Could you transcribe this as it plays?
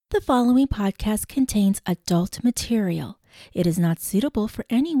The following podcast contains adult material. It is not suitable for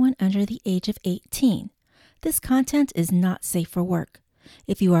anyone under the age of 18. This content is not safe for work.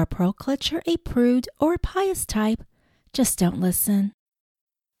 If you are a pro-clutcher, a prude, or a pious type, just don't listen.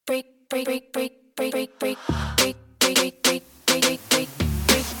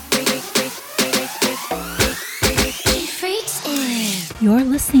 You're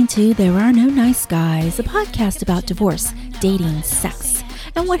listening to There Are No Nice Guys, a podcast about divorce, dating, sex,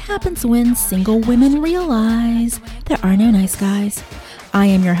 and what happens when single women realize there are no nice guys. I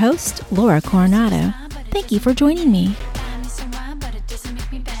am your host, Laura Coronado. Thank you for joining me.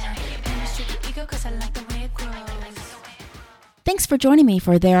 Thanks for joining me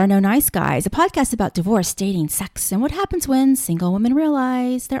for There Are No Nice Guys, a podcast about divorce, dating, sex, and what happens when single women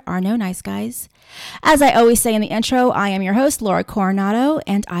realize there are no nice guys. As I always say in the intro, I am your host, Laura Coronado,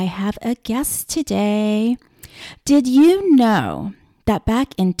 and I have a guest today. Did you know that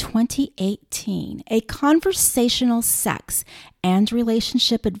back in 2018, a conversational sex and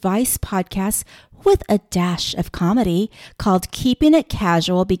relationship advice podcast with a dash of comedy called Keeping It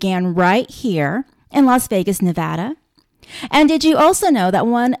Casual began right here in Las Vegas, Nevada? And did you also know that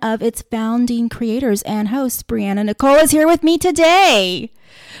one of its founding creators and hosts, Brianna Nicole, is here with me today?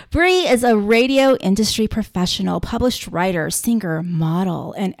 Bri is a radio industry professional, published writer, singer,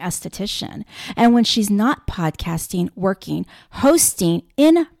 model, and esthetician. And when she's not podcasting, working, hosting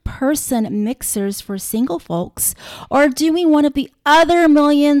in-person mixers for single folks, or doing one of the other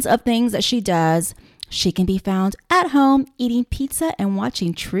millions of things that she does, she can be found at home eating pizza and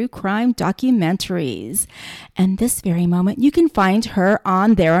watching true crime documentaries. And this very moment, you can find her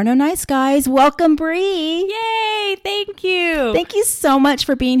on There Are No Nice Guys. Welcome, Bri. Yay! Thank you. Thank you so much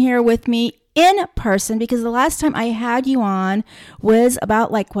for being here with me in person, because the last time I had you on was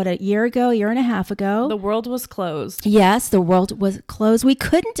about a year and a half ago. The world was closed. Yes, the world was closed. We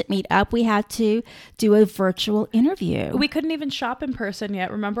couldn't meet up. We had to do a virtual interview. We couldn't even shop in person yet.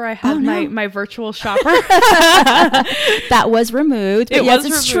 Remember, I had my virtual shopper. That was removed. But yes,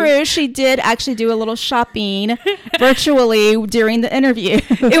 it's true. She did actually do a little shopping virtually during the interview.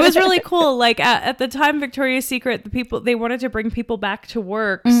 It was really cool. Like at the time, Victoria's Secret, they wanted to bring people back to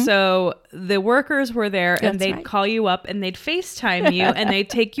work. Mm-hmm. So the workers were there, and they'd call you up and they'd FaceTime you and they'd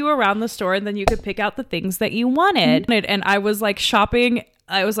take you around the store, and then you could pick out the things that you wanted. Mm-hmm. And I was like shopping.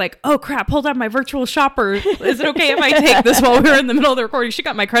 I was like, oh crap, hold on, my virtual shopper. Is it okay if I take this while we were in the middle of the recording? She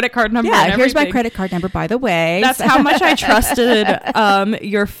got my credit card number. Yeah, here's my credit card number, by the way. That's how much I trusted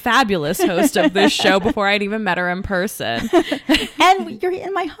your fabulous host of this show before I'd even met her in person. And you're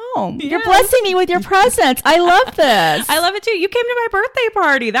in my home. Yes. You're blessing me with your presence. I love this. I love it too. You came to my birthday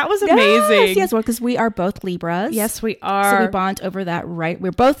party. That was amazing. Yes, well, because we are both Libras. Yes, we are. So we bond over that, right?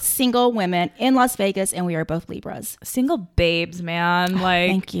 We're both single women in Las Vegas, and we are both Libras. Single babes, man.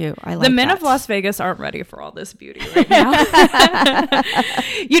 Thank you. I like the men of Las Vegas aren't ready for all this beauty right now.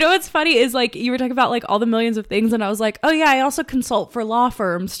 You know what's funny is you were talking about all the millions of things, and I was like, oh yeah, I also consult for law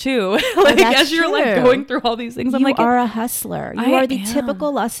firms too. As you're going through all these things, you are a hustler. You are the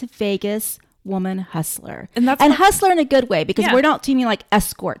typical Las Vegas woman hustler, and hustler in a good way, because we're not teaming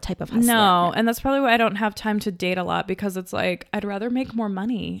escort type of hustler. No, and that's probably why I don't have time to date a lot, because it's I'd rather make more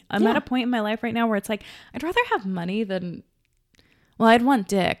money. I'm at a point in my life right now where it's I'd rather have money than. Well, I'd want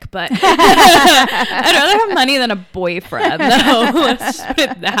dick, but I'd rather have money than a boyfriend, though. Let's just put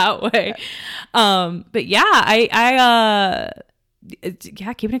it that way. But yeah,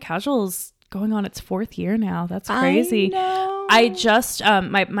 Keeping It Casual is going on its 4th year now. That's crazy. I know. I just,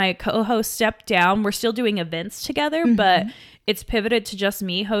 my co-host stepped down. We're still doing events together, mm-hmm. but it's pivoted to just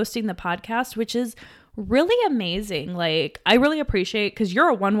me hosting the podcast, which is really amazing. I really appreciate, because you're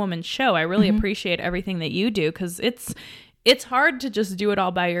a one-woman show. I really mm-hmm. appreciate everything that you do, because it's hard to just do it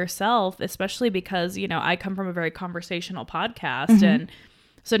all by yourself, especially because, I come from a very conversational podcast. Mm-hmm. And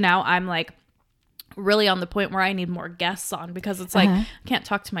so now I'm really on the point where I need more guests on, because it's I can't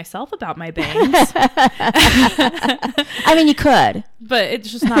talk to myself about my bangs. I mean, you could, but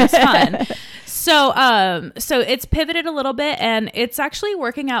it's just not as fun. So it's pivoted a little bit, and it's actually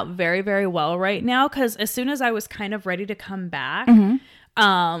working out very, very well right now. Cause as soon as I was kind of ready to come back, mm-hmm.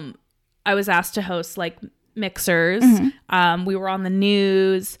 I was asked to host mixers. Mm-hmm. We were on the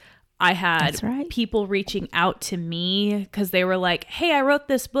news. I had people reaching out to me because they were like, hey, I wrote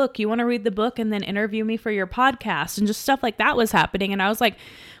this book. You want to read the book and then interview me for your podcast? And just stuff like that was happening. And I was like,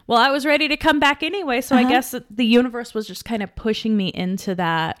 well, I was ready to come back anyway. So I guess the universe was just kind of pushing me into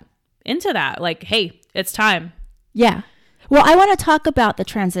that. Hey, it's time. Yeah. Well, I want to talk about the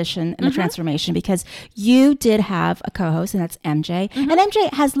transition and the transformation because you did have a co-host, and that's MJ. And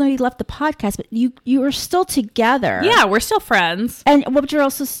MJ has literally left the podcast, but you are still together. Yeah, we're still friends. And but you're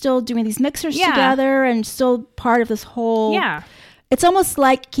also still doing these mixers together and still part of this whole... Yeah. It's almost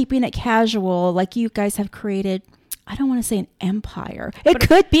like keeping it casual, like you guys have created... I don't want to say an empire. It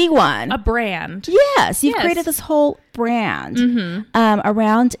could be one. A brand. Yes. You've created this whole brand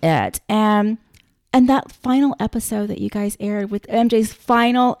around it. And that final episode that you guys aired with MJ's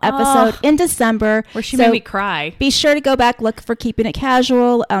final episode in December. Where she made me cry. Be sure to go back, look for Keeping It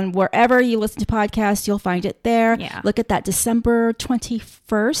Casual. Wherever you listen to podcasts, you'll find it there. Yeah. Look at that December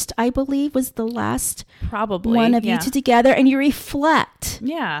 21st, I believe, was the last one of you two together. And you reflect.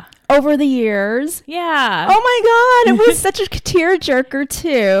 Yeah. Over the years. Yeah. Oh my God. It was such a tearjerker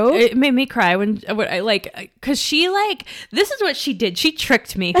too. It made me cry when I because she this is what she did. She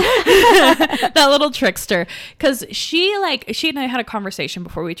tricked me. That little trickster. Because she and I had a conversation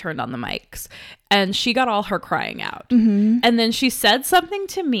before we turned on the mics. And she got all her crying out. And then she said something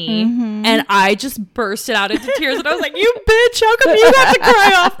to me. And I just bursted out into tears. And I was like, you bitch, how come you got to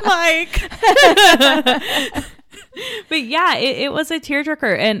cry off mic? But yeah, it was a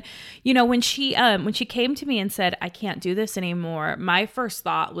tearjerker. And when she came to me and said, I can't do this anymore, my first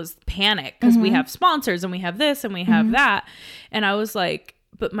thought was panic, because we have sponsors and we have this and we have that. And I was like,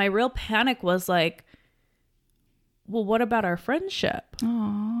 but my real panic was like, well, what about our friendship?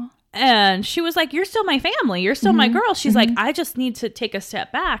 Aww. And she was like, you're still my family. You're still my girl. She's like, I just need to take a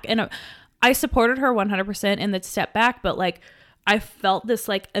step back. And I supported her 100% in the step back. But I felt this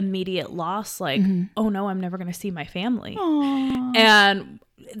immediate loss. Oh no, I'm never going to see my family. Aww. And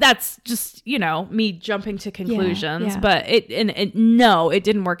that's just, me jumping to conclusions. Yeah. But it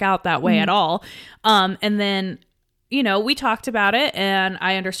didn't work out that way at all. And then, we talked about it and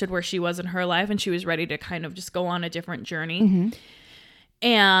I understood where she was in her life and she was ready to kind of just go on a different journey.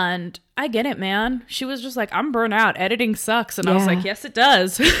 And I get it, man. She was just like, I'm burnt out. Editing sucks. And I was like, yes, it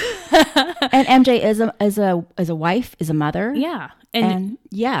does. And MJ is a wife, is a mother. Yeah. And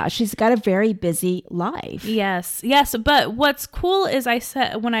yeah, she's got a very busy life. Yes. But what's cool is I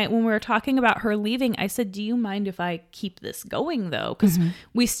said, when we were talking about her leaving, I said, do you mind if I keep this going though? Because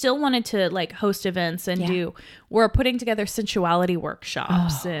we still wanted to host events and we're putting together sensuality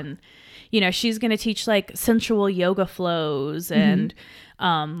workshops and, she's going to teach sensual yoga flows and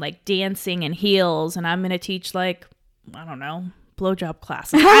dancing and heels. And I'm going to teach I don't know, blowjob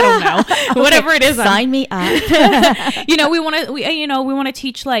classes. I don't know. Whatever it is. Sign me up. We want to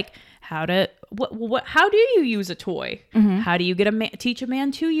teach how to how do you use a toy? How do you teach a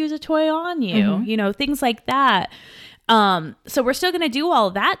man to use a toy on you? Things like that. So we're still going to do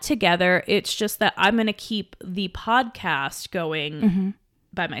all that together. It's just that I'm going to keep the podcast going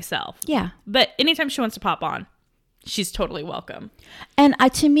by myself. Yeah. But anytime she wants to pop on, she's totally welcome. And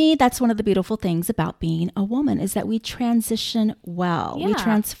to me, that's one of the beautiful things about being a woman is that we transition well. Yeah. We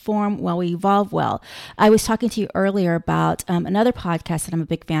transform well. We evolve well. I was talking to you earlier about another podcast that I'm a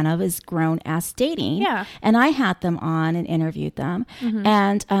big fan of is Grown Ass Dating. Yeah. And I had them on and interviewed them.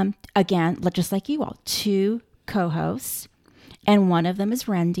 And again, just like you all, 2 co-hosts. And one of them is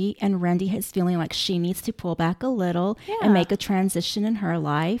Rendy, and Rendy is feeling like she needs to pull back a little and make a transition in her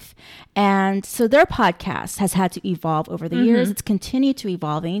life. And so their podcast has had to evolve over the years. It's continued to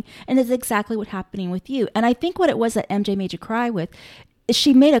evolving, and it's exactly what's happening with you. And I think what it was that MJ made you cry with is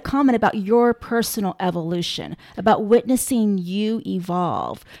she made a comment about your personal evolution, about witnessing you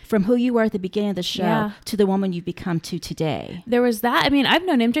evolve from who you were at the beginning of the show to the woman you've become to today. There was that. I mean, I've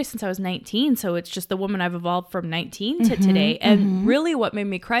known MJ since I was 19, so it's just the woman I've evolved from 19 to today. And really what made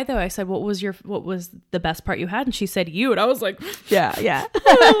me cry though, I said, what was the best part you had? And she said, you. And I was like, yeah.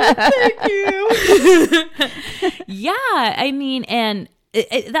 Oh, thank you. Yeah. I mean, and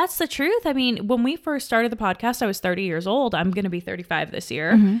that's the truth. I mean, when we first started the podcast, I was 30 years old. I'm going to be 35 this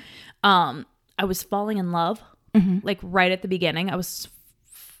year. I was falling in love, right at the beginning. I was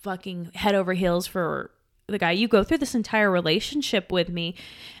fucking head over heels for the guy. You go through this entire relationship with me.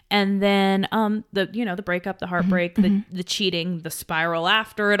 And then the breakup, the heartbreak, the cheating, the spiral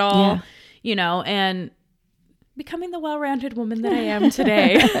after it all, and becoming the well-rounded woman that I am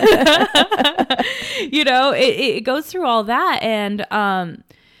today. It goes through all that. And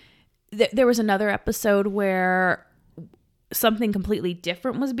there was another episode where something completely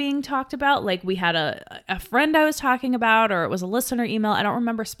different was being talked about. Like we had a friend I was talking about, or it was a listener email. I don't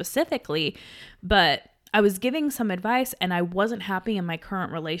remember specifically, but I was giving some advice and I wasn't happy in my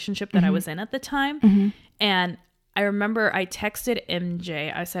current relationship that I was in at the time. And I remember I texted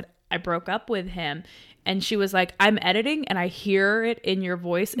MJ. I said, I broke up with him. And she was like, I'm editing and I hear it in your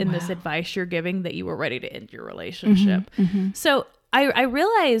voice in this advice you're giving that you were ready to end your relationship. So I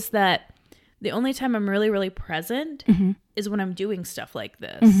realized that the only time I'm really, really present is when I'm doing stuff like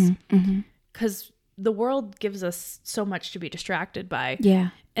this. Because the world gives us so much to be distracted by. Yeah.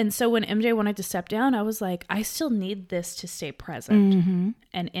 And so when MJ wanted to step down, I was like, I still need this to stay present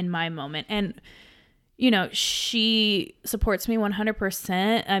and in my moment. And, you know, she supports me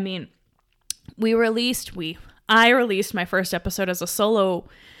 100%. I mean, I released my first episode as a solo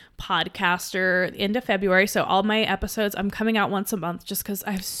podcaster end of February. So all my episodes, I'm coming out once a month just because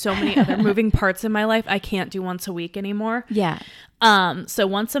I have so many other moving parts in my life. I can't do once a week anymore. Yeah. So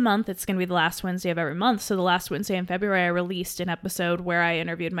once a month, it's going to be the last Wednesday of every month. So the last Wednesday in February, I released an episode where I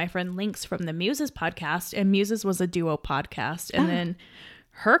interviewed my friend Lynx from the Muses podcast, and Muses was a duo podcast. And then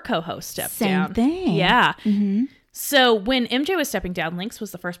her co-host stepped down. Same thing. Yeah. So when MJ was stepping down, Lynx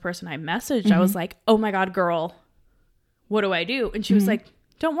was the first person I messaged. I was like, oh my God, girl, what do I do? And she was like,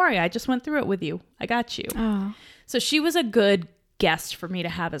 don't worry, I just went through it with you. I got you. Oh. So she was a good guest for me to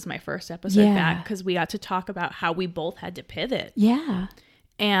have as my first episode back, because we got to talk about how we both had to pivot. Yeah.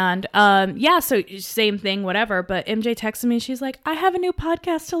 And so same thing, whatever. But MJ texted me and she's like, I have a new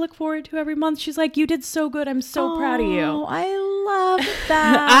podcast to look forward to every month. She's like, you did so good. I'm so proud of you. Oh, I love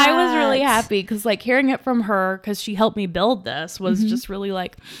that. I was really happy because like hearing it from her, because she helped me build this, was just really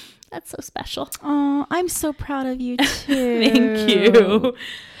like, that's so special. Oh, I'm so proud of you too. Thank you.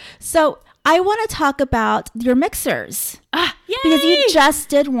 So I want to talk about your mixers. Yay! Because you just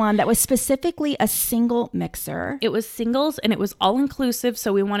did one that was specifically a single mixer. It was singles and it was all inclusive.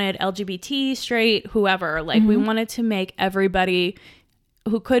 So we wanted LGBT, straight, whoever. Like we wanted to make everybody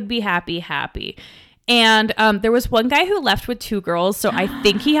who could be happy. And there was one guy who left with 2 girls. So I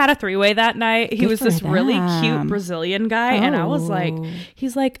think he had a 3-way that night. He was this really cute Brazilian guy. And I was like, he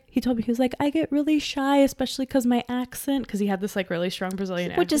told me, he was like, I get really shy, especially because my accent, because he had this like really strong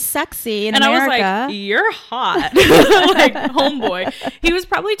Brazilian accent. Which is sexy in and America. I was like, you're hot. Like, homeboy. He was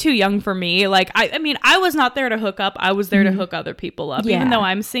probably too young for me. Like, I mean, I was not there to hook up. I was there to hook other people up, even though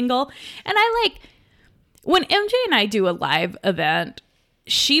I'm single. And I like, when MJ and I do a live event,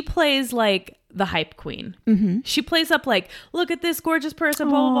 she plays like the hype queen. She plays up like, look at this gorgeous person,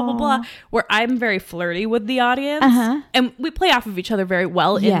 blah, blah, blah, blah, blah, where I'm very flirty with the audience. And we play off of each other very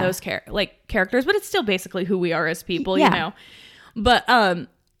well in those characters, but it's still basically who we are as people, you know? But I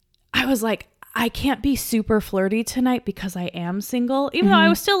was like, I can't be super flirty tonight because I am single, even though I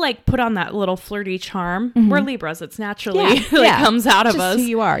was still like put on that little flirty charm. We're Libras. It's naturally comes out of us. Who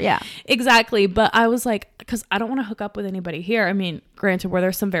you are. Yeah, exactly. But I was like, because I don't want to hook up with anybody here. I mean, granted, were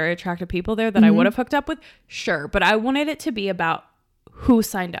there some very attractive people there that I would have hooked up with? Sure. But I wanted it to be about who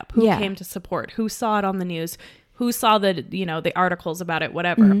signed up, who came to support, who saw it on the news, who saw the articles about it,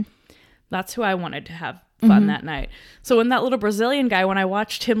 whatever. That's who I wanted to have fun that night. So when that little Brazilian guy, when I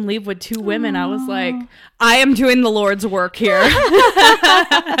watched him leave with 2 women, I was like, I am doing the Lord's work here.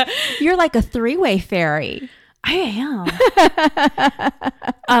 You're like a 3-way fairy. I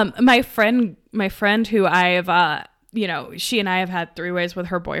am. My friend who I've she and I have had 3-ways with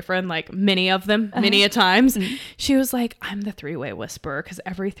her boyfriend, like many of them, many a times. She was like, I'm the 3-way whisperer, because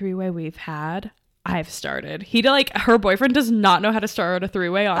every 3-way we've had, I've started. Her boyfriend does not know how to start a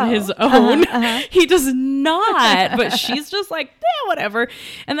 3-way on his own. He does not, but she's just like, whatever.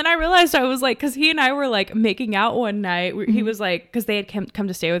 And then I realized I was like, because he and I were like making out one night. He was like, because they had come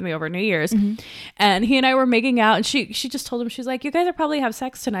to stay with me over New Year's, and he and I were making out, and she just told him, she's like, you guys will probably have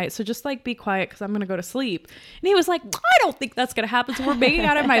sex tonight, so just like be quiet because I'm gonna go to sleep. And he was like, I don't think that's gonna happen. So we're making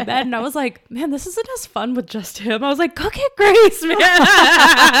out in my bed, and I was like, man, this isn't as fun with just him. I was like, go get Grace, man.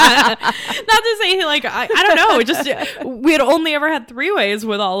 Not to say like I don't know, it just we had only ever had 3-ways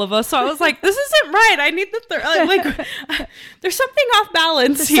with all of us, so I was like, this isn't right. I need the there's something off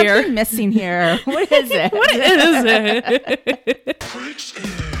balance There's here. Something missing here. What is it? What is it?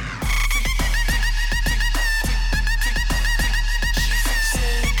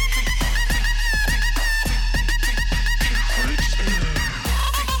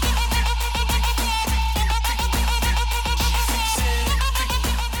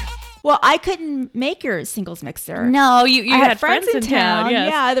 Well, I couldn't make your singles mixer. No, you had friends in town.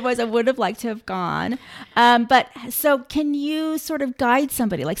 Yes. Yeah, otherwise I would have liked to have gone. But so can you sort of guide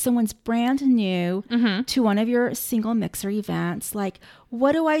somebody, like someone's brand new to one of your single mixer events? Like,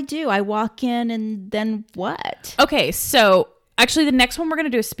 what do I do? I walk in and then what? Okay, so actually the next one we're going to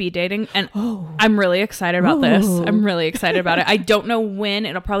do is speed dating, and I'm really excited about this. I'm really excited about it. I don't know when.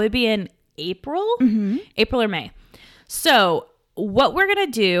 It'll probably be in April or May. So what we're going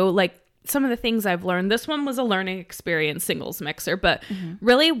to do, like, some of the things I've learned. This one was a learning experience, singles mixer, but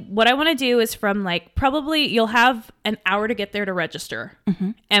really what I want to do is from like, probably you'll have an hour to get there to register.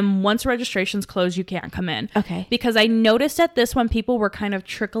 And once registration's closed, you can't come in. Okay. Because I noticed at this one, people were kind of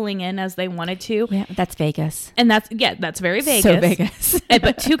trickling in as they wanted to. Yeah, that's Vegas. And that's very Vegas. So Vegas.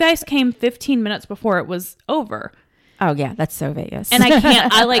 But 2 guys came 15 minutes before it was over. Oh yeah, that's so Vegas. And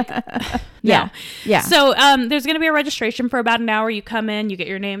I like, yeah. So there's going to be a registration for about an hour. You come in, you get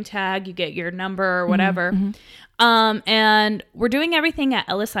your name tag, you get your number or whatever. And we're doing everything at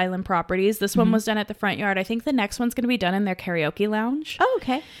Ellis Island Properties. This one was done at the front yard. I think the next one's going to be done in their karaoke lounge. Oh,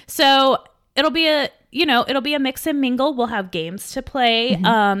 okay. So it'll be a mix and mingle. We'll have games to play.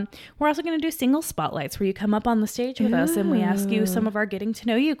 We're also going to do single spotlights where you come up on the stage with us and we ask you some of our getting to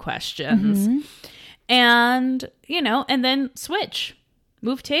know you questions. And, and then switch,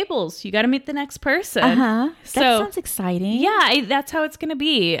 move tables. You got to meet the next person. That So sounds exciting. yeah, that's how it's going to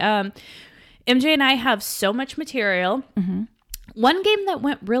be. MJ and I have so much material. One game that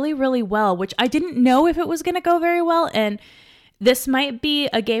went really, really well, which I didn't know if it was going to go very well. And this might be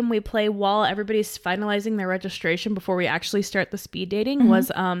a game we play while everybody's finalizing their registration before we actually start the speed dating was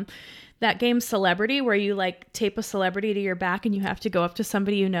that game Celebrity, where you like tape a celebrity to your back and you have to go up to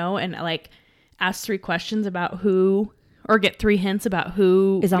somebody you know and like ask 3 questions about who, or get 3 hints about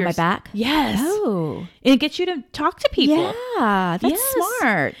who Is on my back? Yes. Oh. And it gets you to talk to people. Yeah, that's Yes.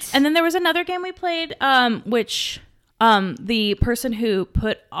 smart. And then there was another game we played, which the person who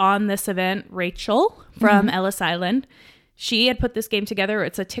put on this event, Rachel from Ellis Island, she had put this game together.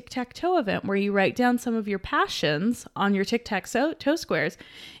 It's a tic-tac-toe event where you write down some of your passions on your tic-tac-toe squares.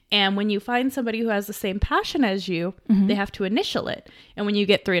 And when you find somebody who has the same passion as you, they have to initial it. And when you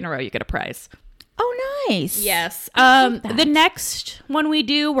get 3 in a row, you get a prize. Oh, nice. Yes. like that. The next one we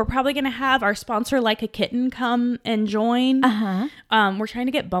do, we're probably going to have our sponsor, Like a Kitten, come and join. We're trying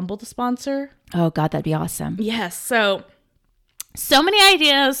to get Bumble to sponsor. Oh, God, that'd be awesome. Yes. So many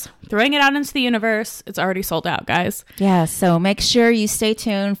ideas, throwing it out into the universe. It's already sold out, guys. Yeah, so make sure you stay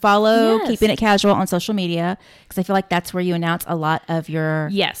tuned. Follow Yes. Keeping It Casual on social media, because I feel like that's where you announce a lot of your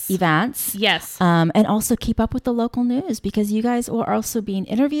events. Yes. And also keep up with the local news, because you guys are also being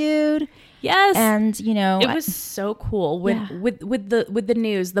interviewed. Yes. And, it was so cool with the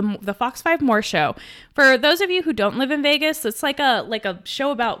news, the Fox 5 More show. For those of you who don't live in Vegas, it's like a show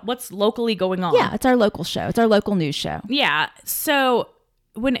about what's locally going on. Yeah, it's our local show. It's our local news show. Yeah. So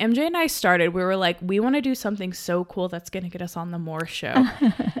when MJ and I started, we were like, we want to do something so cool that's going to get us on the More show.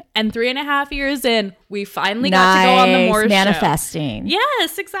 And 3.5 years in, we finally got to go on the More show. Manifesting.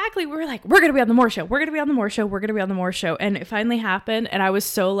 Yes, exactly. We were like, we're going to be on the More show. We're going to be on the More show. We're going to be on the More show. And it finally happened. And I was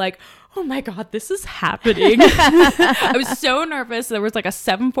so like, oh my God, this is happening. I was so nervous. There was like a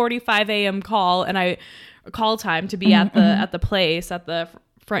 7:45 a.m. call time to be at the place at the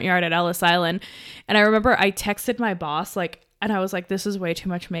front yard at Ellis Island. And I remember I texted my boss and I was like, this is way too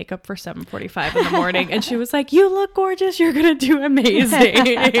much makeup for 7:45 in the morning. And she was like, you look gorgeous. You're going to do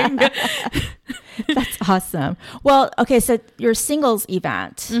amazing. That's awesome. Well, okay, so your singles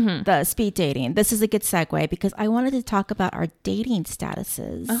event, the speed dating, this is a good segue, because I wanted to talk about our dating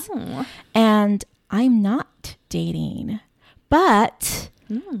statuses. Oh. And I'm not dating, but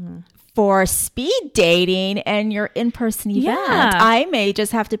for speed dating and your in-person event, I may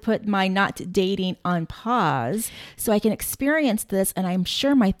just have to put my not dating on pause so I can experience this, and I'm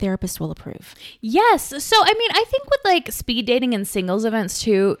sure my therapist will approve. Yes. So, I mean, I think with like speed dating and singles events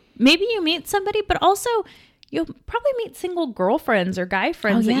too, maybe you meet somebody, but also you'll probably meet single girlfriends or guy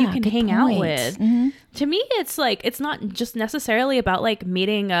friends that you can hang out with. To me, it's like, it's not just necessarily about like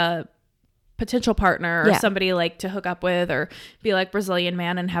meeting a potential partner or somebody like to hook up with, or be like Brazilian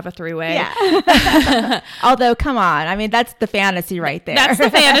man and have a 3-way. Yeah. Although, come on. I mean, that's the fantasy right there. That's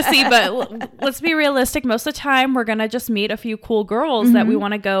the fantasy, but let's be realistic. Most of the time, we're going to just meet a few cool girls that we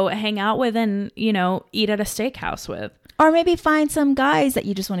want to go hang out with and, eat at a steakhouse with. Or maybe find some guys that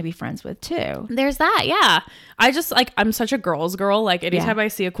you just want to be friends with too. There's that, yeah. I just I'm such a girl's girl. Like anytime I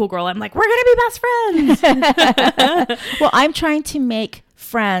see a cool girl, I'm like, we're gonna be best friends. Well, I'm trying to make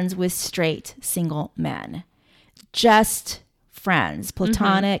friends with straight single men. Just friends,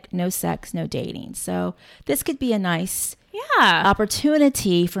 platonic, no sex, no dating. So this could be a nice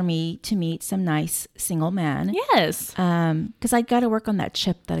opportunity for me to meet some nice single men. Yes. Because I got to work on that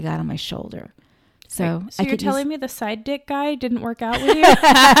chip that I got on my shoulder. So you're telling me the side dick guy didn't work out with you?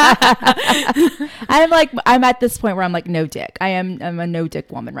 I'm at this point where I'm like, no dick. I'm a no dick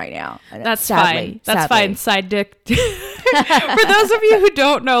woman right now. That's fine. That's fine. Side dick. For those of you who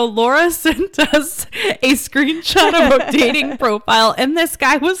don't know, Laura sent us a screenshot of a dating profile, and this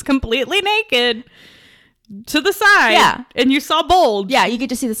guy was completely naked to the side. Yeah. And you saw bulge. Yeah, you get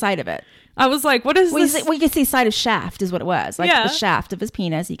to see the side of it. I was like, what is this? We could see side of shaft is what it was. Like Yeah. the shaft of his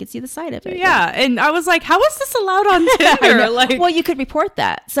penis. You could see the side of it. Yeah. And I was like, how is this allowed on Tinder? Like, Well, you could report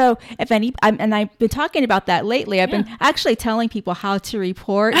that. So if and I've been talking about that lately. I've been actually telling people how to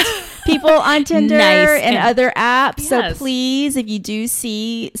report people on Tinder Nice. and other apps. So Yes. please, if you do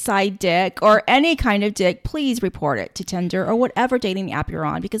see side dick or any kind of dick, please report it to Tinder or whatever dating app you're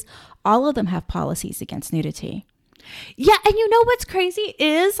on, because all of them have policies against nudity. yeah. And you know what's crazy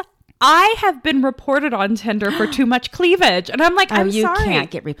is I have been reported on Tinder for too much cleavage. And I'm like, I'm you sorry.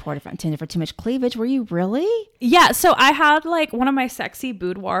 can't get reported on Tinder for too much cleavage. Were you really? Yeah. So I had like one of my sexy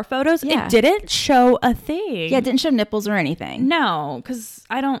boudoir photos. Yeah. It didn't show a thing. Yeah, it didn't show nipples or anything. No, because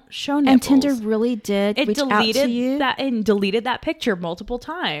I don't show nipples. And Tinder really did it reach out to deleted you? that picture multiple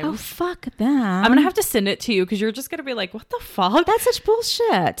times. Oh, fuck them. I'm gonna have to send it to you because you're just gonna be like, what the fuck? That's such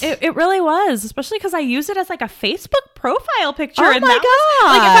bullshit. It really was, especially because I used it as like a Facebook profile picture. Oh and my that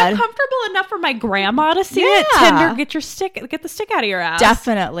was, like, if I'm God. comfortable enough for my grandma to see it, Yeah. Tinder, get the stick out of your ass.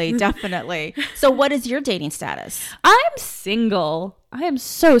 Definitely, definitely. So what is your dating status? I'm single. I am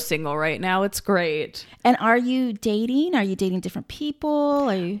so single right now. It's great. And are you dating? Are you dating different people?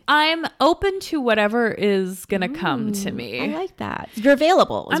 Are you? I'm open to whatever is gonna come to me. I like that. You're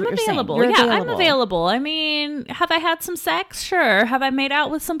available. is I'm what you're saying. available. You're Yeah, I'm available. I mean, have I had some sex? Sure. Have I made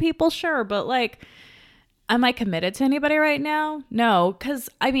out with some people? Sure. But like, am I committed to anybody right now? No. Because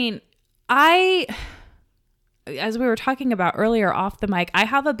I mean, as we were talking about earlier off the mic, I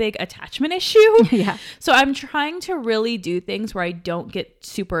have a big attachment issue. Yeah. So I'm trying to really do things where I don't get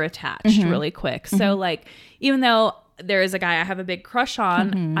super attached really quick. So like, even though there is a guy I have a big crush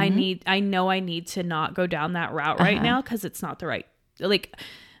on, I know I need to not go down that route right now because it's not the right, like,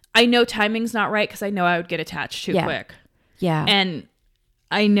 I know timing's not right because I know I would get attached too quick. Yeah. And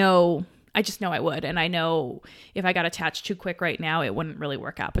I just know I would. And I know if I got attached too quick right now, it wouldn't really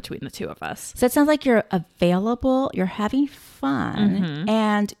work out between the two of us. So it sounds like you're available, you're having fun,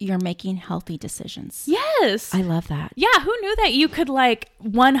 and you're making healthy decisions. Yes. I love that. Yeah. Who knew that you could like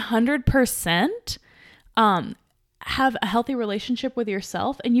 100% have a healthy relationship with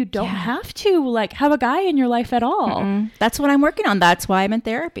yourself and you don't have to like have a guy in your life at all. That's what I'm working on. That's why I'm in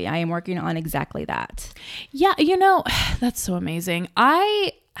therapy. I am working on exactly that. Yeah. You know, that's so amazing.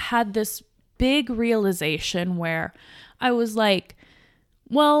 I had this big realization where I was like,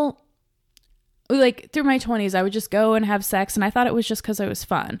 well, like through my 20s, I would just go and have sex. And I thought it was just because it was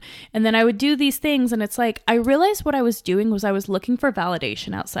fun. And then I would do these things. And it's like, I realized what I was doing was I was looking for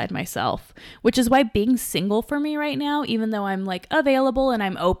validation outside myself, which is why being single for me right now, even though I'm like available and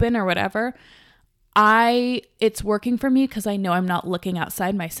I'm open or whatever, it's working for me because I know I'm not looking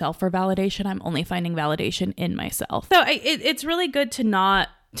outside myself for validation. I'm only finding validation in myself. So it's really good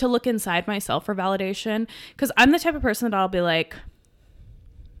to look inside myself for validation, because I'm the type of person that I'll be like,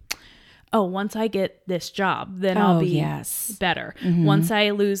 oh, once I get this job, then I'll be better. Once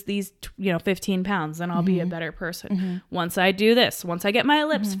I lose these, 15 pounds, then I'll be a better person. Once I do this, once I get my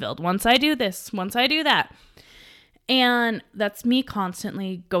lips filled, once I do this, once I do that. And that's me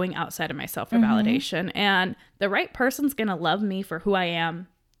constantly going outside of myself for validation. And the right person's going to love me for who I am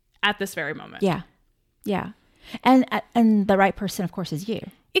at this very moment. Yeah. Yeah. And the right person, of course, is you.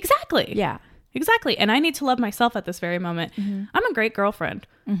 Exactly. Yeah. Exactly. And I need to love myself at this very moment. I'm a great girlfriend.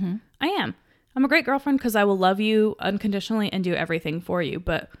 I am. I'm a great girlfriend because I will love you unconditionally and do everything for you.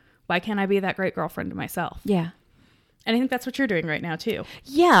 But why can't I be that great girlfriend to myself? Yeah. And I think that's what you're doing right now, too.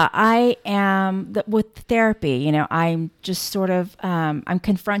 Yeah, I am with therapy. I'm just sort of, I'm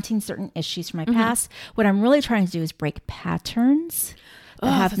confronting certain issues from my past. What I'm really trying to do is break patterns that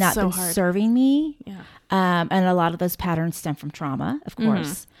have not been serving me. Yeah. And a lot of those patterns stem from trauma, of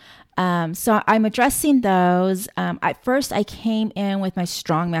course. So I'm addressing those. At first, I came in with my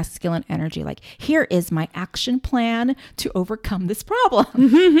strong masculine energy, like, here is my action plan to overcome this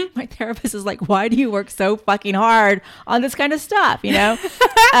problem. My therapist is like, why do you work so fucking hard on this kind of stuff,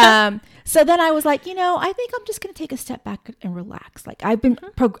 So then I was like, I think I'm just going to take a step back and relax. Like, I've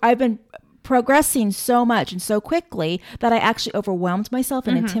been progressing so much and so quickly that I actually overwhelmed myself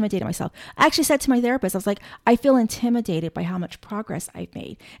and intimidated myself. I actually said to my therapist, I was like, I feel intimidated by how much progress I've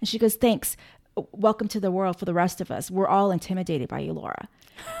made. And she goes, thanks. Welcome to the world for the rest of us. We're all intimidated by you, Laura,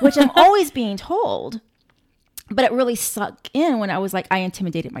 which I'm always being told. But it really sunk in when I was like, I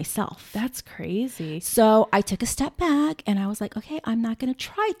intimidated myself. That's crazy. So I took a step back and I was like, okay, I'm not going to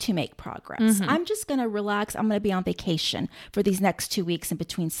try to make progress. I'm just going to relax. I'm going to be on vacation for these next 2 weeks in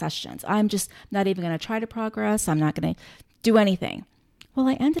between sessions. I'm just not even going to try to progress. I'm not going to do anything. Well,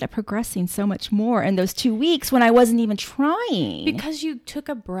 I ended up progressing so much more in those 2 weeks when I wasn't even trying. Because you took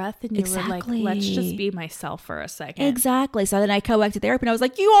a breath and you were like, let's just be myself for a second. Exactly. So then I go back to therapy and I was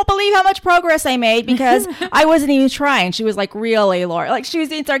like, you won't believe how much progress I made because I wasn't even trying. She was like, really, Laura? Like, she was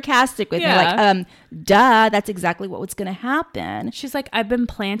being sarcastic with me. Like, duh, that's exactly what was going to happen. She's like, I've been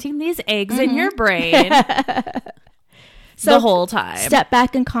planting these eggs in your brain. So the whole time. Step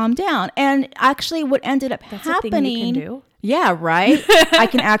back and calm down. And actually what ended up happening. A thing you can do. Yeah, right. I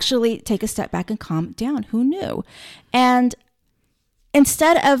can actually take a step back and calm down. Who knew? And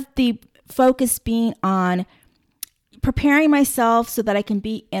instead of the focus being on preparing myself so that I can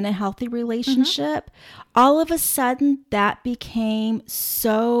be in a healthy relationship, all of a sudden that became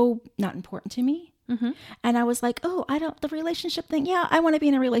so not important to me. And I was like, oh, the relationship thing. Yeah, I want to be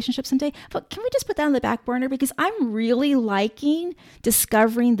in a relationship someday. But can we just put that on the back burner? Because I'm really liking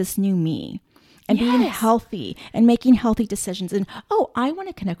discovering this new me and being healthy and making healthy decisions. And, I want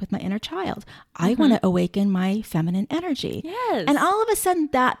to connect with my inner child. I want to awaken my feminine energy. Yes. And all of a sudden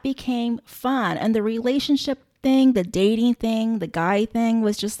that became fun. And the relationship thing, the dating thing, the guy thing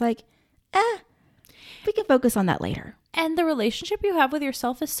was just like, we can focus on that later. And the relationship you have with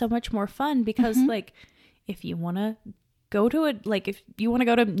yourself is so much more fun because like if you want to go to if you want to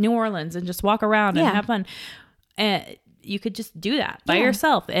go to New Orleans and just walk around and have fun, you could just do that by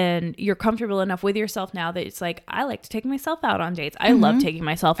yourself, and you're comfortable enough with yourself now that it's like, I like to take myself out on dates. I love taking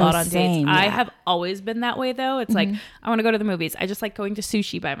myself out on dates. I have always been that way though. It's like, I want to go to the movies. I just like going to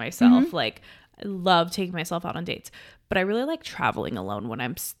sushi by myself. Like, I love taking myself out on dates, but I really like traveling alone when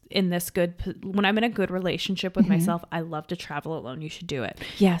I'm in a good relationship with myself. I love to travel alone. You should do it.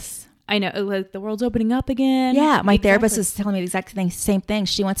 Yes. I know, like, the world's opening up again. Yeah. My therapist was telling me the exact same thing.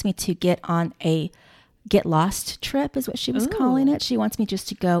 She wants me to get on a get lost trip is what she was calling it. She wants me just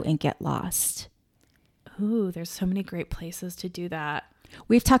to go and get lost. Ooh, there's so many great places to do that.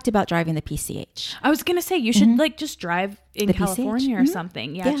 We've talked about driving the PCH. I was going to say, you should just drive in the California PCH. Or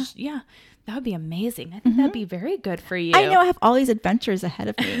something. Yeah. That would be amazing. I think that'd be very good for you. I know. I have all these adventures ahead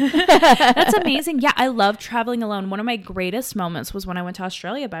of me. That's amazing. Yeah, I love traveling alone. One of my greatest moments was when I went to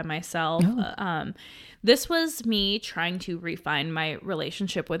Australia by myself. This was me trying to refine my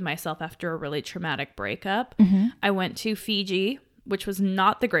relationship with myself after a really traumatic breakup. I went to Fiji, which was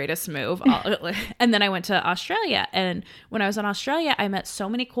not the greatest move. And then I went to Australia. And when I was in Australia, I met so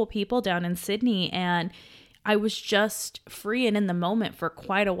many cool people down in Sydney, and I was just free and in the moment for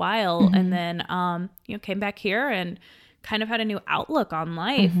quite a while. And then, came back here and kind of had a new outlook on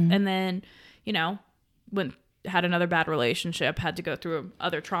life. And then, had another bad relationship, had to go through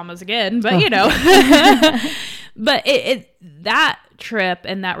other traumas again, but but that trip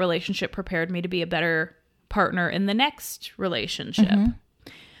and that relationship prepared me to be a better partner in the next relationship.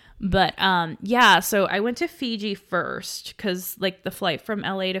 But so I went to Fiji first because like the flight from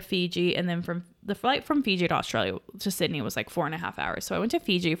LA to Fiji, and then the flight from Fiji to Australia to Sydney was like 4.5 hours. So I went to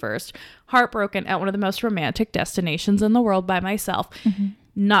Fiji first, heartbroken at one of the most romantic destinations in the world by myself.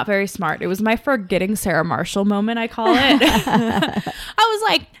 Not very smart. It was my forgetting Sarah Marshall moment, I call it. I was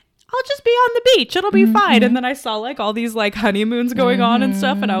like, I'll just be on the beach. It'll be fine. And then I saw like all these like honeymoons going on and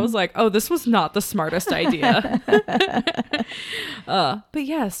stuff. And I was like, oh, this was not the smartest idea. But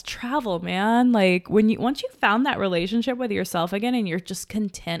yes, travel, man. Like once you found that relationship with yourself again and you're just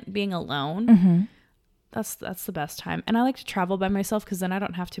content being alone, that's the best time. And I like to travel by myself because then I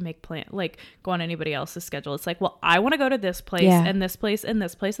don't have to make go on anybody else's schedule. It's like, well, I want to go to this place and this place and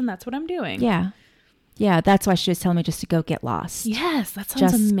this place, and that's what I'm doing. Yeah, that's why she was telling me just to go get lost. Yes, that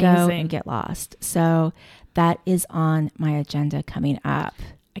sounds amazing. Just go and get lost. So that is on my agenda coming up.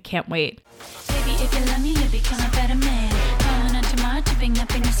 I can't wait. Baby, if you love me, you become a better man. Calling on tomorrow, tipping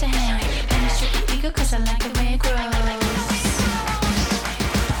up in your sand. Let me strip your ego, cause I like the way it grows.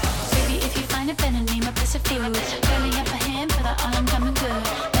 Baby, if you find a better name, a piece of food. Curling up a hand for the all I'm coming good.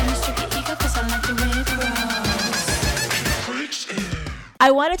 Let me strip your ego, cause I like the way it grows. I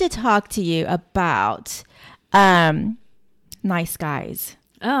wanted to talk to you about nice guys.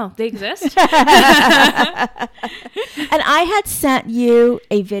 Oh, they exist? And I had sent you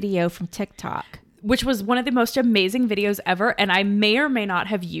a video from TikTok, which was one of the most amazing videos ever. And I may or may not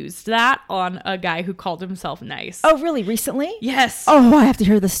have used that on a guy who called himself nice. Oh, really? Recently? Yes. Oh, I have to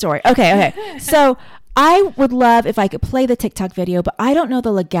hear the story. Okay. So I would love if I could play the TikTok video, but I don't know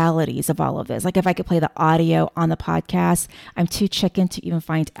the legalities of all of this. Like if I could play the audio on the podcast, I'm too chicken to even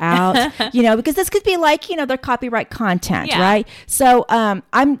find out, because this could be like, their copyright content, right? So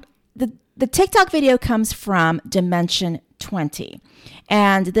the TikTok video comes from Dimension 20.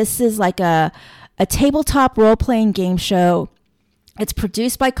 And this is like a tabletop role-playing game show It's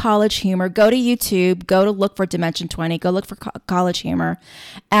produced by College Humor. Go to YouTube, go to look for Dimension 20, go look for College Humor.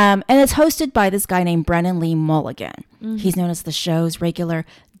 And it's hosted by this guy named Brennan Lee Mulligan. He's known as the show's regular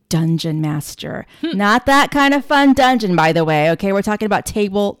dungeon master. Not that kind of fun dungeon, by the way. Okay, we're talking about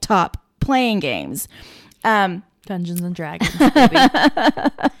tabletop playing games. Dungeons and Dragons, baby.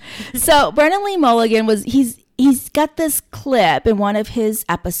 So Brennan Lee Mulligan he's got this clip in one of his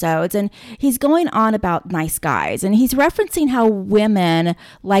episodes, and he's going on about nice guys, and he's referencing how women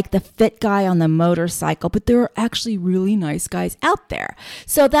like the fit guy on the motorcycle, but there are actually really nice guys out there.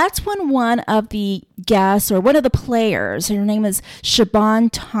 So that's when one of the guests, or one of the players, her name is Siobhan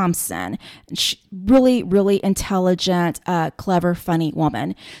Thompson, really, really intelligent, clever, funny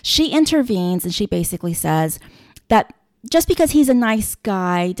woman. She intervenes, and she basically says that just because he's a nice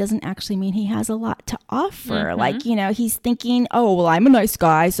guy doesn't actually mean he has a lot to offer. Like, he's thinking, oh, well, I'm a nice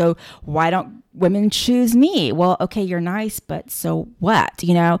guy, so why don't women choose me? Well, okay, you're nice, but so what,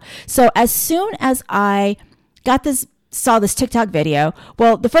 So as soon as I saw this TikTok video,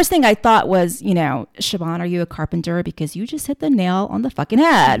 well, the first thing I thought was, Siobhan, are you a carpenter? Because you just hit the nail on the fucking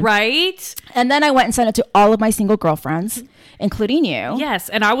head. Right? And then I went and sent it to all of my single girlfriends, including you. Yes.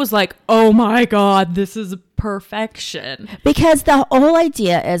 And I was like, oh my God, this is perfection. Because the whole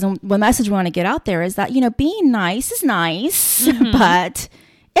idea is, and the message we want to get out there is that, being nice is nice, but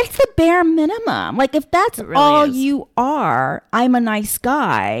it's the bare minimum. Like, if that's really all you are, I'm a nice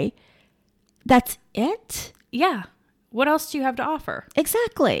guy, that's it? Yeah. What else do you have to offer?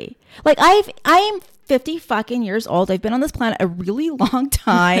 Exactly. Like, I am 50 fucking years old. I've been on this planet a really long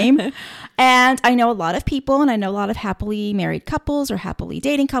time. And I know a lot of people, and I know a lot of happily married couples or happily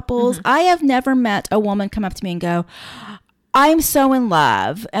dating couples. I have never met a woman come up to me and go, I'm so in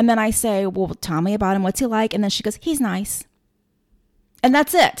love. And then I say, well, tell me about him. What's he like? And then she goes, he's nice. And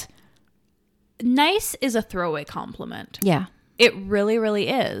that's it. Nice is a throwaway compliment. Yeah. It really, really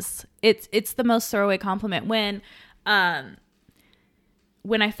is. It's the most throwaway compliment. When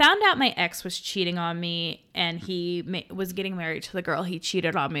I found out my ex was cheating on me and he was getting married to the girl he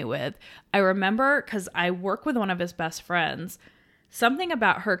cheated on me with, I remember, because I work with one of his best friends, something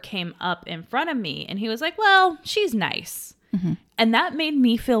about her came up in front of me and he was like, well, she's nice. And that made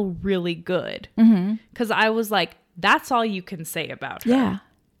me feel really good, because I was like, that's all you can say about her. Yeah.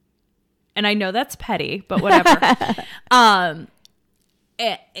 And I know that's petty, but whatever.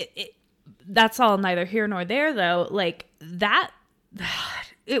 That's all neither here nor there, though. Like, that,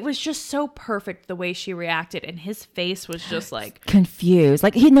 it was just so perfect the way she reacted, and his face was just like confused.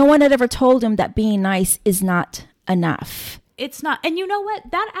 Like, no one had ever told him that being nice is not enough. It's not. And you know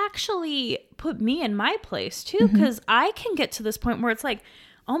what? That actually put me in my place too, because I can get to this point where it's like,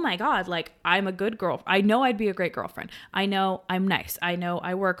 oh my God, like, I'm a good girl. I know I'd be a great girlfriend. I know I'm nice. I know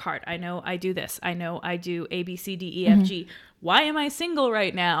I work hard. I know I do this. I know I do A, B, C, D, E, F, G. Why am I single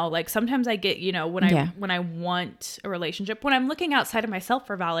right now? Like, sometimes I get, when I want a relationship, when I'm looking outside of myself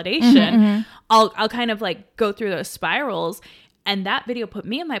for validation, I'll kind of like go through those spirals. And that video put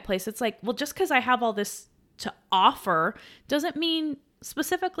me in my place. It's like, well, just because I have all this to offer doesn't mean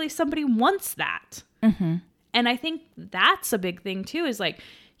specifically somebody wants that. And I think that's a big thing too, is like,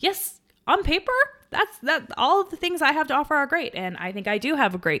 yes, on paper, that all of the things I have to offer are great. And I think I do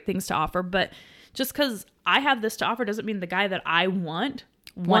have great things to offer, but just because I have this to offer doesn't mean the guy that I want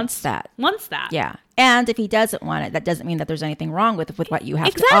wants that. Yeah. And if he doesn't want it, that doesn't mean that there's anything wrong with what you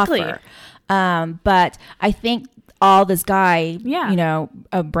have to offer. But I think all this guy,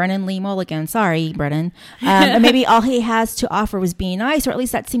 Brennan Lee Mulligan, sorry, Brennan, and maybe all he has to offer was being nice, or at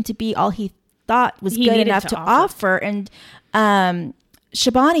least that seemed to be all he thought was good enough to offer. And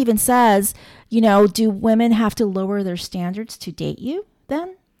Siobhan even says, do women have to lower their standards to date you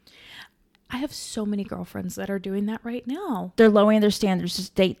then? I have so many girlfriends that are doing that right now. They're lowering their standards to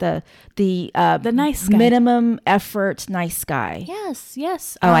date the nice guy. Minimum effort nice guy.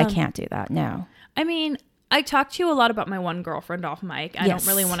 Yes. Oh, I can't do that. No. I mean, I talked to you a lot about my one girlfriend off mic. I don't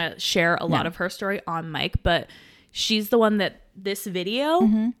really want to share a lot of her story on mic, but she's the one that this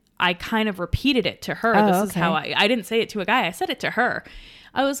video, I kind of repeated it to her. This is how I didn't say it to a guy. I said it to her.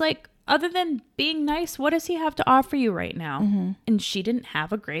 I was like, other than being nice, what does he have to offer you right now? And she didn't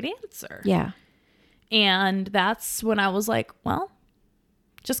have a great answer. Yeah. And that's when I was like, well,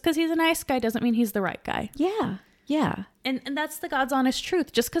 just because he's a nice guy doesn't mean he's the right guy. Yeah. Yeah. And that's the God's honest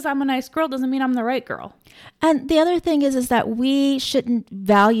truth. Just because I'm a nice girl doesn't mean I'm the right girl. And the other thing is that we shouldn't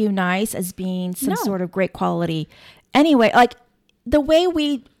value nice as being some sort of great quality anyway. Like, the way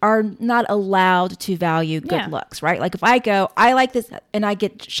we are not allowed to value good looks, right? Like, if I go, I like this, and I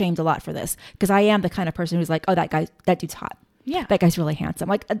get shamed a lot for this because I am the kind of person who's like, oh, that dude's hot. Yeah. That guy's really handsome.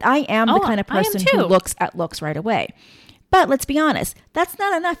 Like, I am the kind of person who looks at looks right away. But let's be honest, that's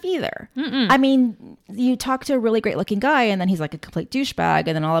not enough either. I mean, you talk to a really great looking guy and then he's like a complete douchebag.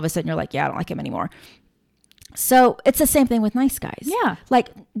 And then all of a sudden you're like, yeah, I don't like him anymore. So it's the same thing with nice guys. Yeah. Like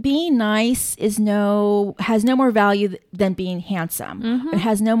being nice has no more value than being handsome. It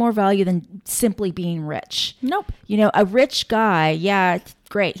has no more value than simply being rich. Nope. You know, a rich guy, yeah,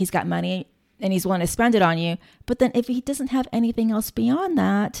 great. He's got money and he's willing to spend it on you. But then if he doesn't have anything else beyond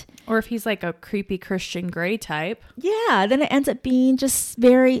that, or if he's like a creepy Christian Grey type, yeah, then it ends up being just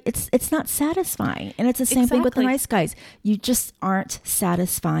it's not satisfying. And it's the same thing with the nice guys. You just aren't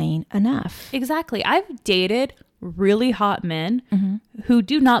satisfying enough. Exactly. I've dated really hot men who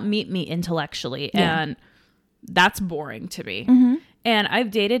do not meet me intellectually, and that's boring to me. And I've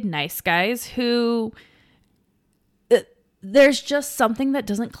dated nice guys who there's just something that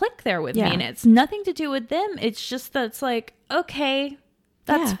doesn't click there with me, and it's nothing to do with them. It's just that it's like, okay,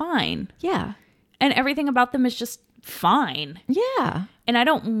 that's fine. Yeah. And everything about them is just fine. Yeah. And I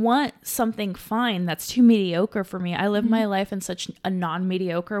don't want something fine that's too mediocre for me. I live my life in such a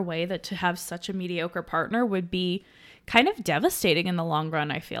non-mediocre way that to have such a mediocre partner would be kind of devastating in the long run,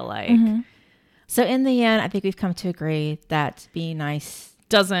 I feel like. So in the end, I think we've come to agree that being a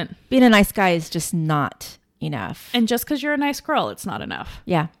nice guy is just not enough. And just because you're a nice girl, it's not enough.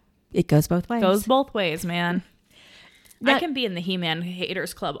 Yeah. It goes both ways. Goes both ways, man. I can be in the He-Man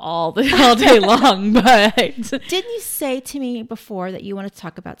haters club all day long, but didn't you say to me before that you want to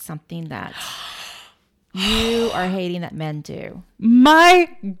talk about something that you are hating that men do?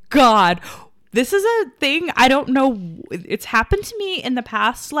 My God. This is a thing. I don't know. It's happened to me in the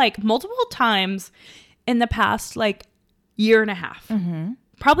past, like multiple times in the past, like year and a half.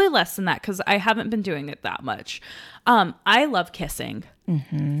 Probably less than that because I haven't been doing it that much. I love kissing.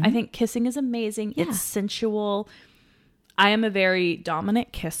 I think kissing is amazing. Yeah. It's sensual. I am a very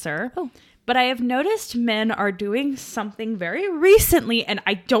dominant kisser. But I have noticed men are doing something very recently, and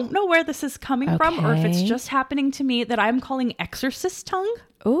I don't know where this is coming from or if it's just happening to me, that I'm calling exorcist tongue.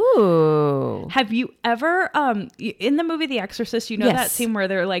 Ooh. Have you ever, in the movie The Exorcist, you know that scene where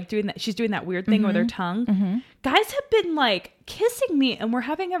they're like she's doing that weird thing with her tongue? Guys have been like kissing me and we're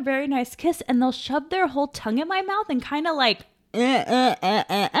having a very nice kiss and they'll shove their whole tongue in my mouth and kind of like,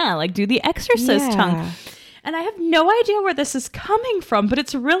 like do the exorcist tongue. And I have no idea where this is coming from, but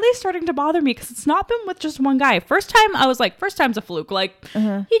it's really starting to bother me because it's not been with just one guy. First time, I was like, first time's a fluke. Like,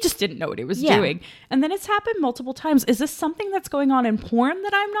 he just didn't know what he was doing. And then it's happened multiple times. Is this something that's going on in porn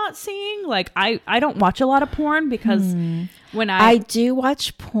that I'm not seeing? Like, I don't watch a lot of porn because when I do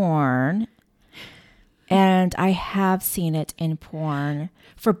watch porn, and I have seen it in porn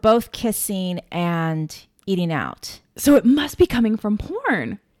for both kissing and eating out. So it must be coming from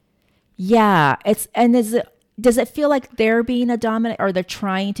porn. Yeah, does it feel like they're being a dominant or they're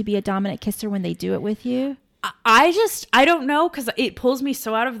trying to be a dominant kisser when they do it with you? I don't know because it pulls me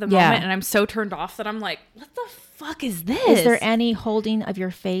so out of the moment and I'm so turned off that I'm like, what the fuck is this? Is there any holding of your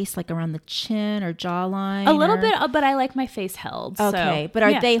face like around the chin or jawline? A little bit, but I like my face held. Okay, so, but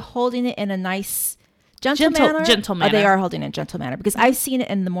are they holding it in a nice gentle manner? Gentle manner. Oh, they are holding it in gentle manner because I've seen it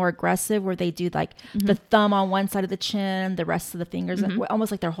in the more aggressive where they do like the thumb on one side of the chin, the rest of the fingers,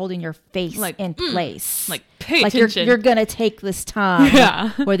 almost like they're holding your face like, in place. Like pay attention. You're going to take this tongue,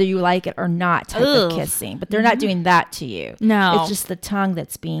 whether you like it or not type of kissing. But they're not doing that to you. No. It's just the tongue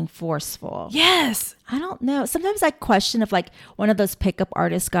that's being forceful. Yes. I don't know. Sometimes I question if like one of those pickup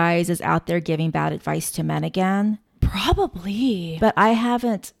artist guys is out there giving bad advice to men again. Probably. But I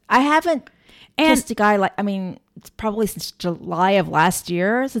haven't kissed a guy it's probably since July of last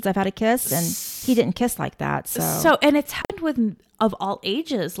year since I've had a kiss, and he didn't kiss like that. So and it's happened with of all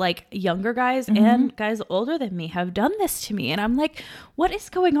ages, like younger guys and guys older than me have done this to me, and I'm like, what is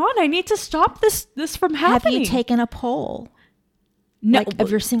going on? I need to stop this from happening. Have you taken a poll? No, like of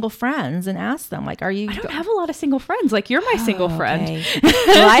your single friends and ask them, like, are you? I don't have a lot of single friends. Like, you're my single friend.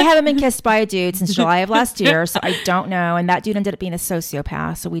 Well, I haven't been kissed by a dude since July of last year, so I don't know. And that dude ended up being a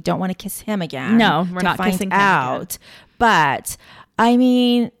sociopath, so we don't want to kiss him again. No, we're not kissing him out. But I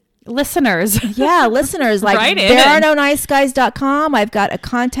mean, listeners, like right therearenoniceguys.com. I've got a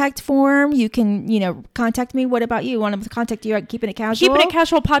contact form. You can, contact me. What about you? Want to contact you at Keeping It Casual?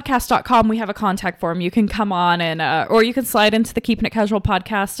 KeepingItCasualPodcast.com. We have a contact form. You can come on and or you can slide into the Keeping It Casual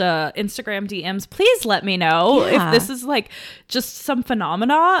podcast Instagram DMs. Please let me know if this is like just some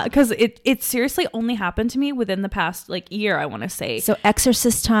phenomena, because it seriously only happened to me within the past year, I want to say. So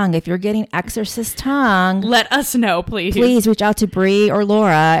exorcist tongue, if you're getting exorcist tongue, let us know, please. Please reach out to Bree or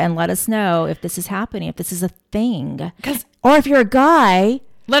Laura and let us know if this is happening, if this is a thing. Or if you're a guy,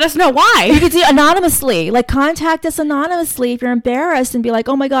 Let us know why. You could do anonymously, like contact us anonymously if you're embarrassed and be like,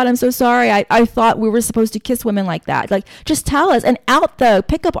 oh my God, I'm so sorry. I thought we were supposed to kiss women like that. Like, just tell us and out the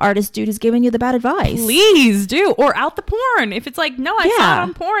pickup artist dude who's giving you the bad advice. Please do. Or out the porn. If it's like, no, I saw it Yeah.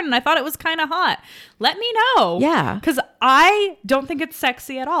 on porn and I thought it was kind of hot. Let me know. Yeah. Because I don't think it's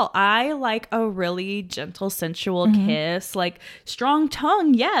sexy at all. I like a really gentle, sensual kiss. Like, strong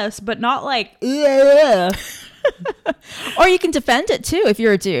tongue, yes, but not like, ugh. Or you can defend it too if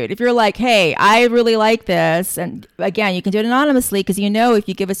you're a dude. If you're like, hey, I really like this. And again, you can do it anonymously because you know if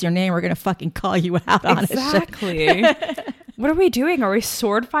you give us your name, we're going to fucking call you out on it. Exactly. What are we doing? Are we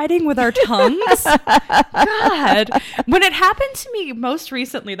sword fighting with our tongues? God. When it happened to me most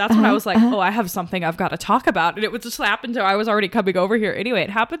recently, that's when I was like, oh, I have something I've got to talk about. And it would just happen to, I was already coming over here. Anyway,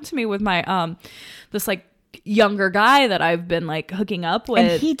 it happened to me with my, this like younger guy that I've been like hooking up with.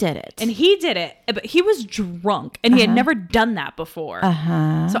 And he did it. And he did it, but he was drunk and he had never done that before.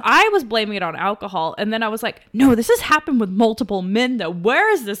 So I was blaming it on alcohol. And then I was like, no, this has happened with multiple men though. Where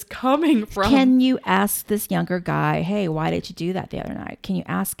is this coming from? Can you ask this younger guy, hey, why did you do that the other night? Can you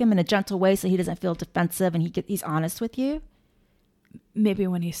ask him in a gentle way so he doesn't feel defensive and he's honest with you? Maybe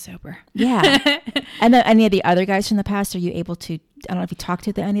when he's sober. Yeah. And then any of the other guys from the past, are you able to, I don't know if you talk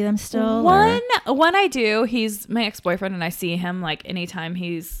to any of them still? One I do. He's my ex-boyfriend and I see him like anytime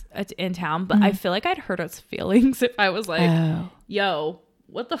he's in town, but I feel like I'd hurt his feelings if I was like, yo,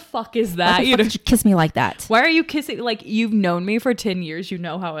 what the fuck is that? Why the fuck did you kiss me like that? Why are you kissing? Like, you've known me for 10 years. You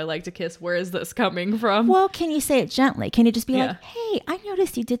know how I like to kiss. Where is this coming from? Well, can you say it gently? Can you just be Yeah. like, hey, I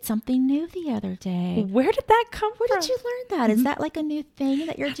noticed you did something new the other day. Where did that come Where from? did you learn that? Is that like a new thing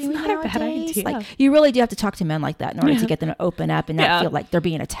that you're doing not a bad nowadays? idea. Like, you really do have to talk to men like that in order to get them to open up and not Yeah. feel like they're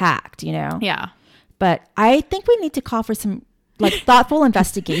being attacked, you know? Yeah. But I think we need to call for some like thoughtful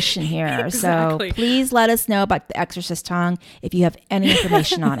investigation here. Exactly. So please let us know about the Exorcist tongue if you have any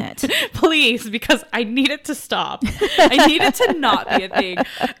information on it. Please, because I need it to stop. I need it to not be a thing.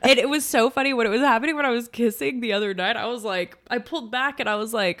 And it was so funny when it was happening when I was kissing the other night. I was like, I pulled back and I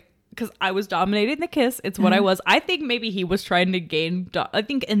was like, because I was dominating the kiss. It's what I was. I think maybe he was trying to gain, I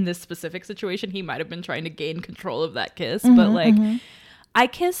think in this specific situation, he might have been trying to gain control of that kiss. But like, I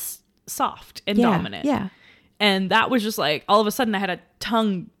kiss soft and dominant. Yeah. And that was just like, all of a sudden I had a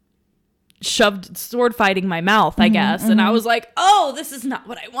tongue shoved sword fighting my mouth, I guess. And I was like, oh, this is not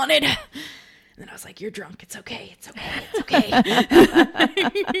what I wanted. And then I was like, you're drunk. It's okay. It's okay. It's okay.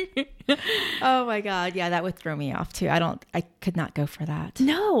 Oh my God. Yeah, that would throw me off too. I could not go for that.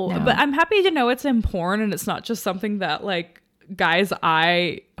 No, but I'm happy to know it's in porn and it's not just something that like guys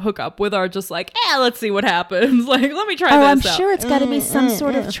I hook up with are just like, let's see what happens. Like, let me try this I'm out. sure it's got to be some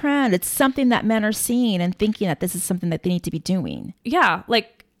sort of trend. It's something that men are seeing and thinking that this is something that they need to be doing. Yeah,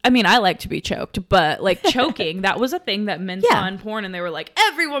 like, I mean, I like to be choked, but like choking, that was a thing that men saw in porn and they were like,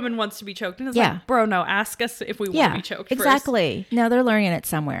 every woman wants to be choked. And it's like, bro, no, ask us if we want to be choked exactly. No, they're learning it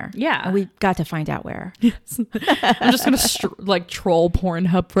somewhere. Yeah. And we've got to find out where. I'm just going to like troll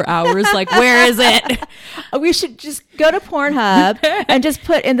Pornhub for hours. Like, where is it? We should just go to Pornhub and just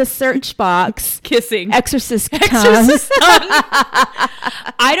put in the search box Kissing. Exorcist tongues. Exorcist tongue.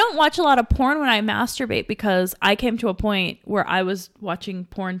 I don't watch a lot of porn when I masturbate because I came to a point where I was watching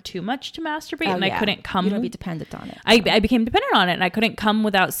porn too much to masturbate and I couldn't come. You don't be dependent on it. I became dependent on it and I couldn't come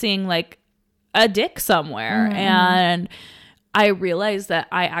without seeing like a dick somewhere. And I realized that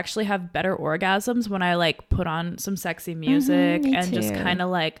I actually have better orgasms when I like put on some sexy music me and just too. kind of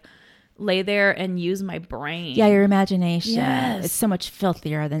like lay there and use my brain. Yeah, your imagination. Yes. It's so much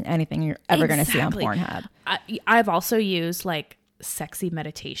filthier than anything you're ever going to see on Exactly. Pornhub. I've also used like sexy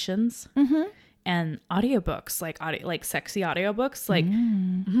meditations and audiobooks, like sexy audiobooks. Like,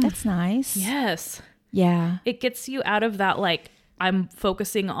 That's nice. yes, Yeah. it gets you out of that. Like, I'm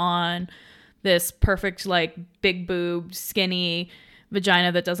focusing on this perfect, like big boob, skinny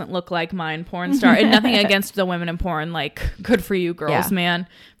vagina that doesn't look like mine porn star. And nothing against the women in porn. Like, good for you girls, Yeah. man.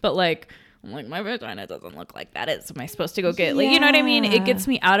 But like, I'm like, my vagina doesn't look like that. Am I supposed to go get like, you know what I mean? It gets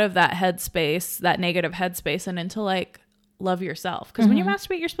me out of that headspace, that negative headspace, and into like love yourself. Because when you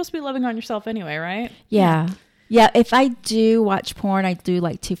masturbate, you're supposed to be loving on yourself anyway, right? Yeah. Yeah. If I do watch porn, I do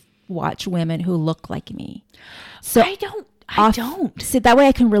like to watch women who look like me. So I don't. So that way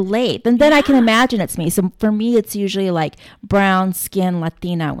I can relate. Then I can imagine it's me. So for me, it's usually like brown skin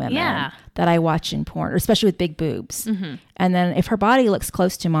Latina women that I watch in porn, especially with big boobs. And then if her body looks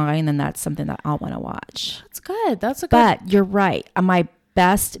close to mine, then that's something that I'll want to watch. That's good. That's a good. But you're right. My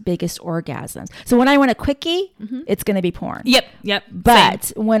biggest orgasms. So when I want a quickie, it's going to be porn. Yep.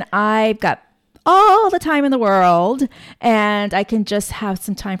 But when I've got all the time in the world and I can just have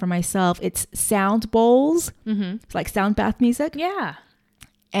some time for myself, it's sound bowls. It's like sound bath music. Yeah.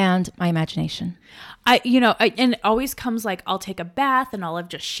 And my imagination. And it always comes like, I'll take a bath and I'll have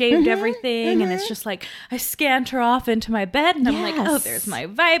just shaved everything. And it's just like, I scanter off into my bed and I'm like, oh, there's my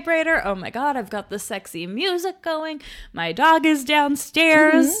vibrator. Oh my God, I've got the sexy music going. My dog is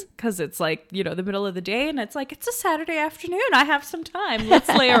downstairs because it's like, the middle of the day. And it's like, it's a Saturday afternoon. I have some time. Let's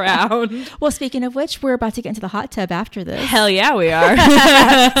lay around. Well, speaking of which, we're about to get into the hot tub after this. Hell yeah, we are.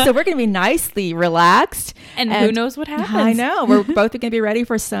 So we're going to be nicely relaxed. And who knows what happens? I know. We're both going to be ready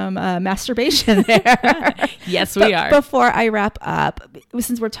for some masturbation there. Yes, we are. Before I wrap up,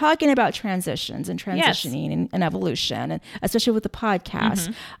 since we're talking about transitions and transitioning and evolution, and especially with the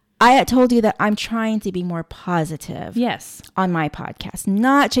podcast, I had told you that I'm trying to be more positive. Yes. On my podcast.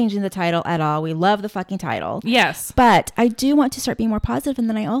 Not changing the title at all. We love the fucking title. Yes. But I do want to start being more positive. And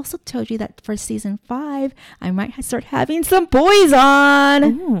then I also told you that for season 5, I might start having some boys on.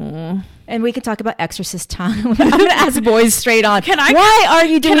 Ooh. And we can talk about exorcist tongue. I'm going to ask boys straight on. Why are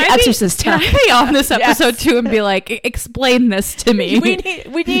you doing exorcist tongue? Can I be on this episode too and be like, explain this to me?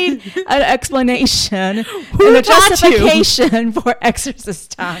 We need an explanation. Who and a taught justification for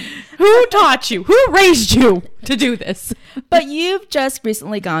exorcist tongue. Who taught you? Who raised you to do this? But you've just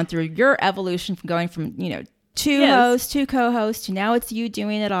recently gone through your evolution from going from, two hosts, two co-hosts, to now it's you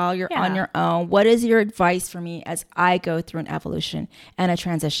doing it all. You're on your own. What is your advice for me as I go through an evolution and a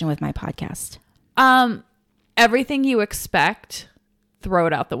transition with my podcast? Everything you expect, throw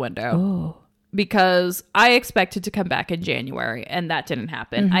it out the window. Oh. Because I expected to come back in January and that didn't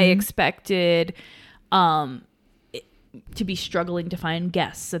happen. I expected to be struggling to find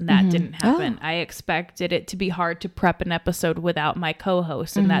guests and that didn't happen. I expected it to be hard to prep an episode without my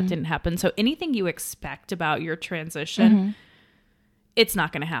co-host and that didn't happen. So anything you expect about your transition, it's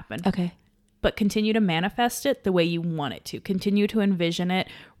not going to happen. Okay. But continue to manifest it the way you want it to. Continue to envision it.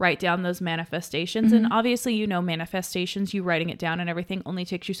 Write down those manifestations. And obviously, manifestations, you writing it down and everything only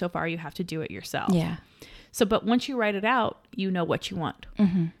takes you so far. You have to do it yourself. Yeah. So, but once you write it out, you know what you want.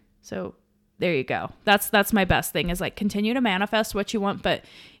 So there you go. That's my best thing is like continue to manifest what you want, but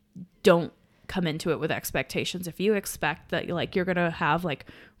don't come into it with expectations. If you expect that you're going to have like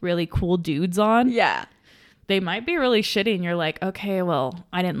really cool dudes on, they might be really shitty and you're like, okay, well,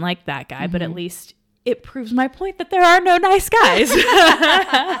 I didn't like that guy, but at least it proves my point that there are no nice guys.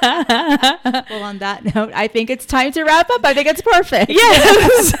 Well, on that note, I think it's time to wrap up. I think it's perfect.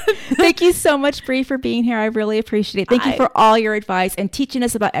 Yes. Thank you so much, Bree, for being here. I really appreciate it. Thank you for all your advice and teaching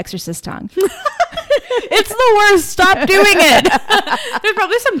us about exorcist tongue. It's the worst. Stop doing it. There's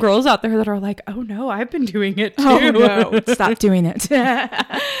probably some girls out there that are like, oh no, I've been doing it too. Oh no, stop doing it.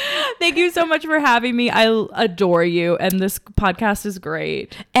 Thank you so much for having me. I adore you. And this podcast is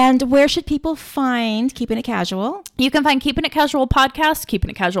great. And where should people find Keeping It Casual? You can find Keeping It Casual Podcast,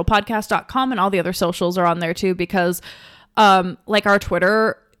 keepingitcasualpodcast.com, and all the other socials are on there too, because like our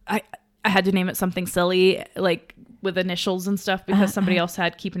Twitter, I had to name it something silly, like with initials and stuff, because somebody else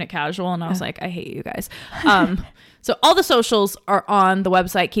had Keeping It Casual, and I was like, I hate you guys. So all the socials are on the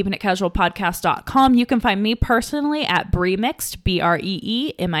website, keepingitcasualpodcast.com. You can find me personally at Breemixed,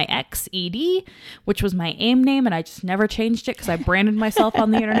 BreeMixed, which was my AIM name, and I just never changed it because I branded myself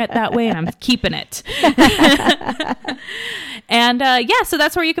on the internet that way, and I'm keeping it. And so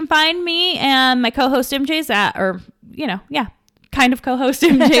that's where you can find me, and my co-host MJ's at, kind of co-host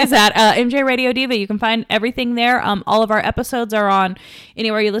MJ's at MJ Radio Diva. You can find everything there. All of our episodes are on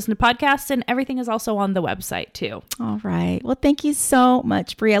anywhere you listen to podcasts, and everything is also on the website too. All right. Well, thank you so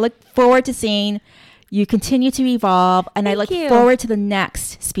much, Bree. I look forward to seeing you continue to evolve, and I look forward to the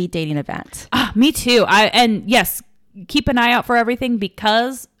next speed dating event. Me too. And yes, keep an eye out for everything,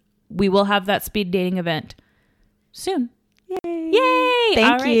 because we will have that speed dating event soon. Yay!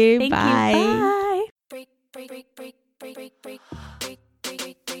 Thank you. Thank Bye. you. Bye.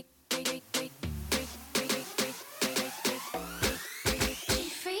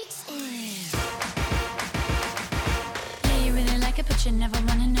 But you never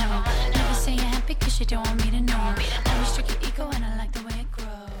wanna know. Never say you're happy cause you don't want me to know. Always trick your ego and I like the